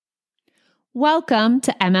Welcome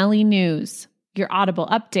to MLE News, your audible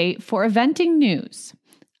update for eventing news.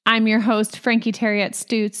 I'm your host, Frankie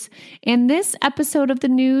Terriette-Stutz, and this episode of the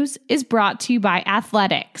news is brought to you by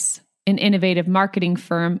Athletics, an innovative marketing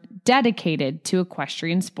firm dedicated to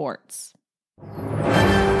equestrian sports.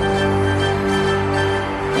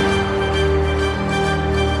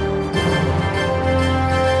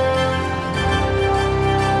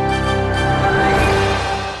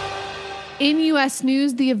 In U.S.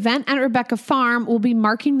 news, the event at Rebecca Farm will be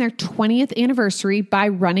marking their 20th anniversary by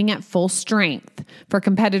running at full strength for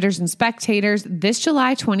competitors and spectators this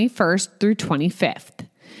July 21st through 25th.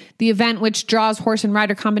 The event, which draws horse and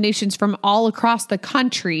rider combinations from all across the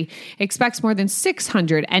country, expects more than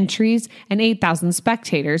 600 entries and 8,000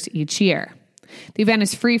 spectators each year. The event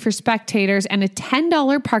is free for spectators, and a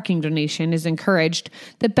 $10 parking donation is encouraged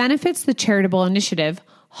that benefits the charitable initiative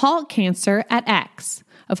Halt Cancer at X,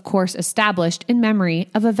 of course established in memory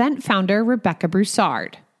of event founder Rebecca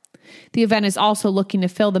Broussard. The event is also looking to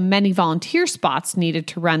fill the many volunteer spots needed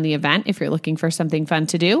to run the event if you're looking for something fun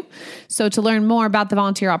to do. So to learn more about the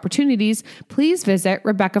volunteer opportunities, please visit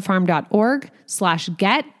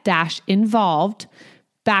rebeccafarm.org/get-involved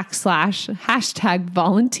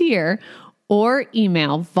 /volunteer or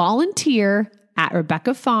email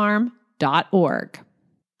volunteer@rebeccafarm.org.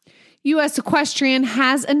 U.S. Equestrian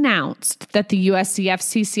has announced that the USCF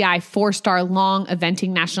CCI 4-Star Long Eventing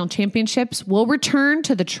National Championships will return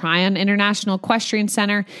to the Tryon International Equestrian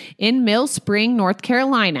Center in Mill Spring, North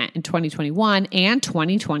Carolina in 2021 and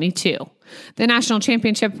 2022. The national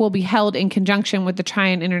championship will be held in conjunction with the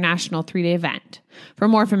Tryon International 3-day event. For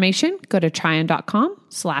more information, go to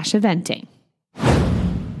tryon.com/eventing.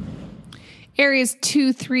 Areas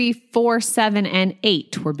 2, 3, 4, 7, and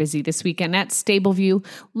 8 were busy this weekend at Stableview,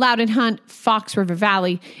 Loudon Hunt, Fox River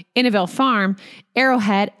Valley, Innaville Farm,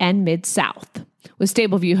 Arrowhead, and Mid-South. With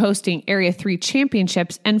Stableview hosting Area 3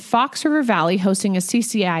 championships and Fox River Valley hosting a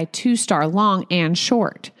CCI 2-star long and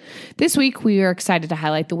short. This week, we are excited to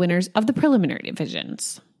highlight the winners of the preliminary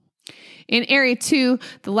divisions. In Area 2,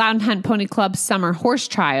 the Loudon Hunt Pony Club Summer Horse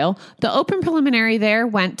Trial, the open preliminary there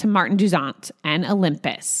went to Martin Duzant and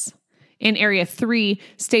Olympus. In Area 3,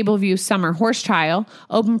 Stableview Summer Horse Trial,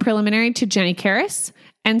 open preliminary to Jenny Karras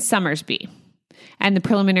and Summersby. And the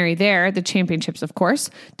preliminary there, the championships of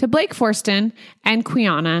course, to Blake Forston and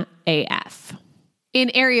Quiana AF.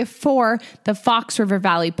 In Area 4, the Fox River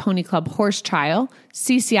Valley Pony Club Horse Trial,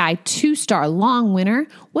 CCI 2-star long winner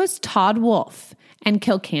was Todd Wolf and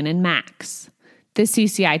Kilcannon Max. The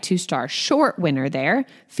CCI 2-star short winner there,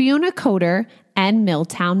 Fiona Coder and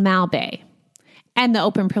Milltown Malbay. And the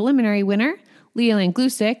open preliminary winner, Leland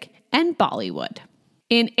Glusick and Bollywood.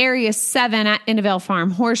 In Area 7 at Innaville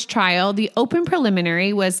Farm Horse Trial, the open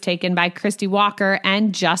preliminary was taken by Christy Walker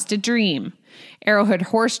and Just a Dream. Arrowhead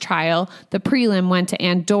Horse Trial, the prelim went to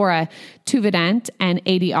Andorra Tuvident and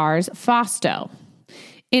ADR's Fausto.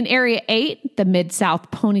 In Area 8, the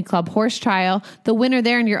Mid-South Pony Club Horse Trial, the winner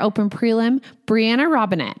there in your open prelim, Brianna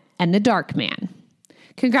Robinette and the Dark Man.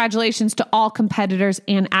 Congratulations to all competitors,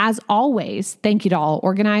 and as always, thank you to all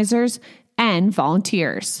organizers and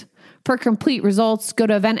volunteers. For complete results, go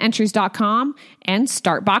to evententries.com and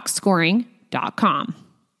startboxscoring.com.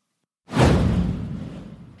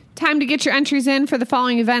 Time to get your entries in for the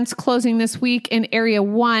following events closing this week. In Area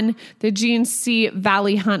 1, the GNC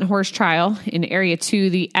Valley Hunt Horse Trial. In Area 2,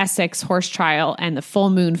 the Essex Horse Trial and the Full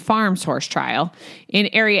Moon Farms Horse Trial. In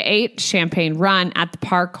Area 8, Champagne Run at the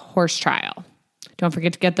Park Horse Trial. Don't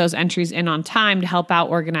forget to get those entries in on time to help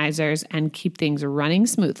out organizers and keep things running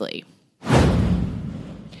smoothly.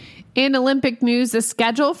 In Olympic news, the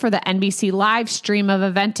schedule for the NBC live stream of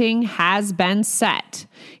eventing has been set.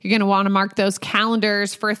 You're going to want to mark those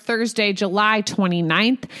calendars for Thursday, July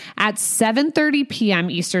 29th at 7:30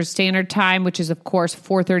 p.m. Eastern Standard Time, which is, of course,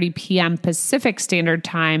 4:30 p.m. Pacific Standard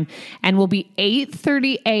Time, and will be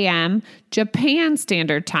 8:30 a.m. Japan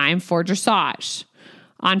Standard Time for dressage.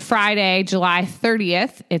 On Friday, July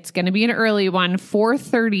 30th, it's going to be an early one,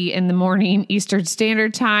 4:30 in the morning Eastern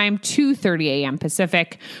Standard Time, 2:30 a.m.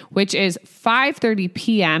 Pacific, which is 5:30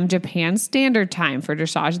 p.m. Japan Standard Time for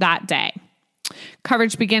dressage that day.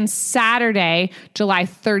 Coverage begins Saturday, July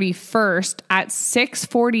 31st at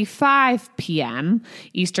 6:45 p.m.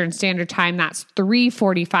 Eastern Standard Time. That's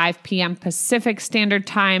 3:45 p.m. Pacific Standard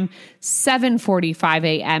Time, 7:45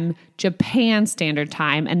 a.m. Japan Standard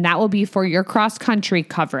Time, and that will be for your cross-country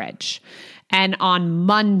coverage. And on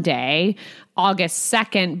Monday, August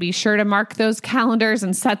 2nd, be sure to mark those calendars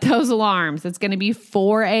and set those alarms. It's going to be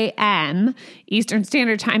 4 a.m. Eastern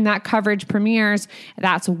Standard Time. That coverage premieres.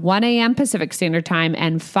 That's 1 a.m. Pacific Standard Time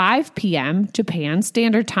and 5 p.m. Japan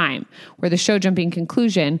Standard Time, where the show jumping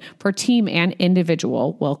conclusion for team and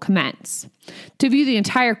individual will commence. To view the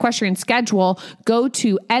entire equestrian schedule, go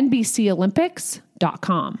to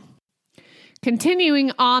NBCOlympics.com.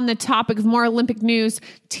 Continuing on the topic of more Olympic news,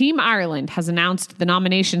 Team Ireland has announced the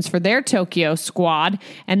nominations for their Tokyo squad,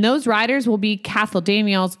 and those riders will be Cathal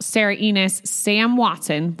Daniels, Sarah Enos, Sam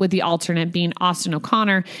Watson, with the alternate being Austin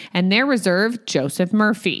O'Connor, and their reserve, Joseph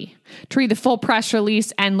Murphy. To read the full press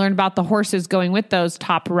release and learn about the horses going with those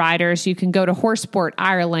top riders, you can go to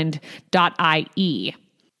horsesportireland.ie.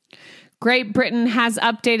 Great Britain has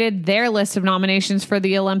updated their list of nominations for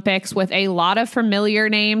the Olympics with a lot of familiar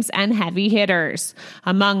names and heavy hitters.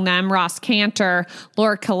 Among them, Ross Cantor,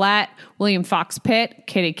 Laura Collette, William Fox Pitt,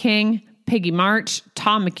 Kitty King, Piggy March,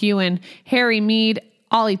 Tom McEwen, Harry Mead,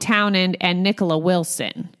 Ollie Townend, and Nicola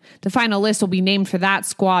Wilson. The final list will be named for that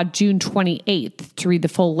squad June 28th. To read the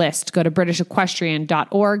full list, go to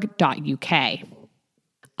britishequestrian.org.uk.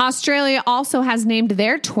 Australia also has named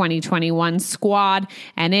their 2021 squad,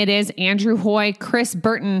 and it is Andrew Hoy, Chris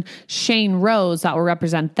Burton, Shane Rose that will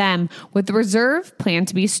represent them, with the reserve planned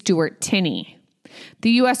to be Stuart Tinney. The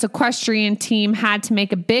U.S. equestrian team had to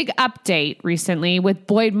make a big update recently with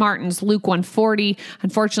Boyd Martin's Luke 140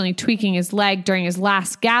 unfortunately tweaking his leg during his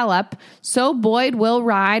last gallop, so Boyd will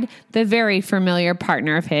ride the very familiar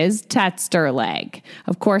partner of his, Tetsterleg.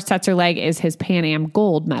 Of course, Tetsterleg is his Pan Am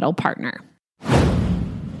gold medal partner.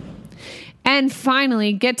 And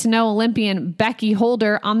finally, get to know Olympian Becky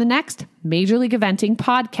Holder on the next Major League Eventing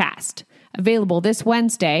podcast, available this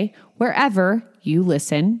Wednesday wherever you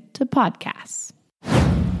listen to podcasts.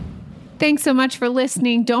 Thanks so much for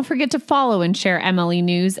listening. Don't forget to follow and share MLE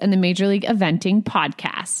News and the Major League Eventing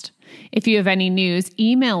podcast. If you have any news,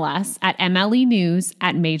 email us at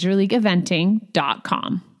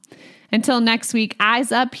mlenews@majorleagueeventing.com. Until next week,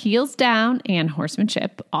 eyes up, heels down, and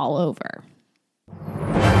horsemanship all over.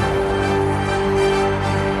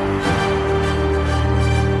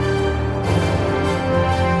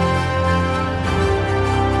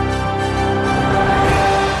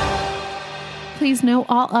 Please note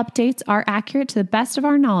all updates are accurate to the best of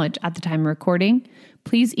our knowledge at the time of recording.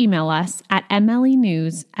 Please email us at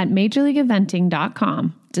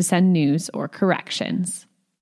mlenews@majorleagueeventing.com to send news or corrections.